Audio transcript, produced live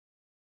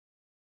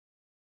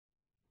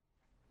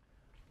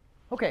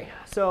Okay,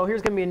 so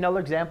here's going to be another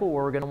example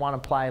where we're going to want to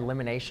apply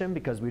elimination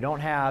because we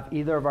don't have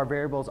either of our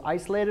variables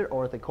isolated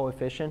or with a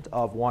coefficient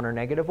of 1 or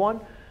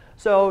 -1.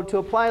 So to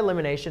apply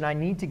elimination, I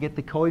need to get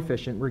the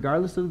coefficient,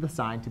 regardless of the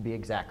sign, to be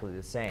exactly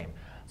the same.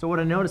 So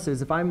what I notice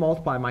is if I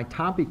multiply my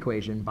top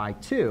equation by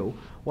 2,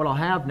 what I'll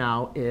have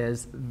now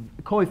is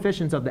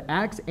coefficients of the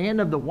x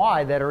and of the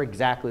y that are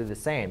exactly the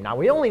same. Now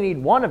we only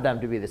need one of them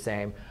to be the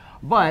same.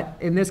 But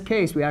in this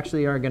case, we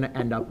actually are going to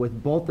end up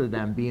with both of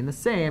them being the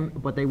same,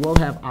 but they will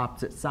have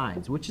opposite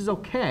signs, which is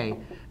OK,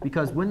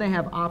 because when they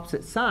have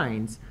opposite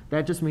signs,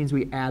 that just means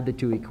we add the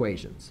two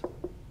equations.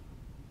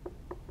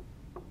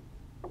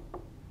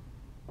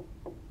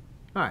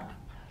 All right.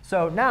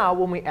 So now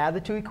when we add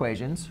the two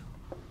equations,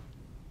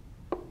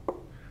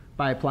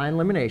 by applying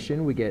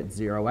elimination, we get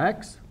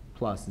 0x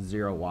plus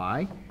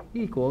 0y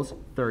equals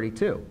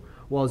 32.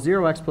 Well,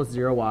 0x plus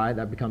 0y,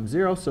 that becomes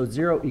 0, so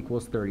 0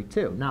 equals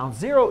 32. Now,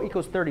 0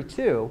 equals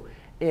 32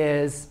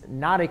 is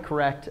not a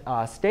correct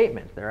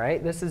statement, all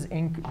right? This is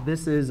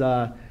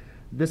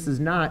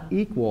not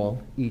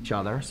equal each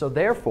other, so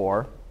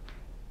therefore,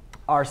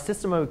 our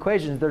system of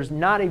equations, there's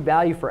not a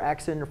value for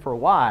x and for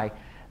y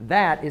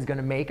that is going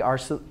to make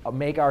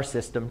our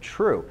system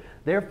true.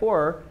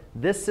 Therefore,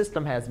 this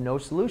system has no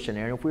solution,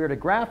 and if we were to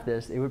graph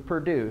this, it would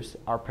produce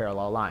our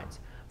parallel lines.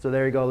 So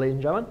there you go, ladies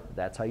and gentlemen.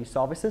 That's how you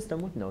solve a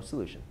system with no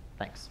solution.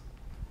 Thanks.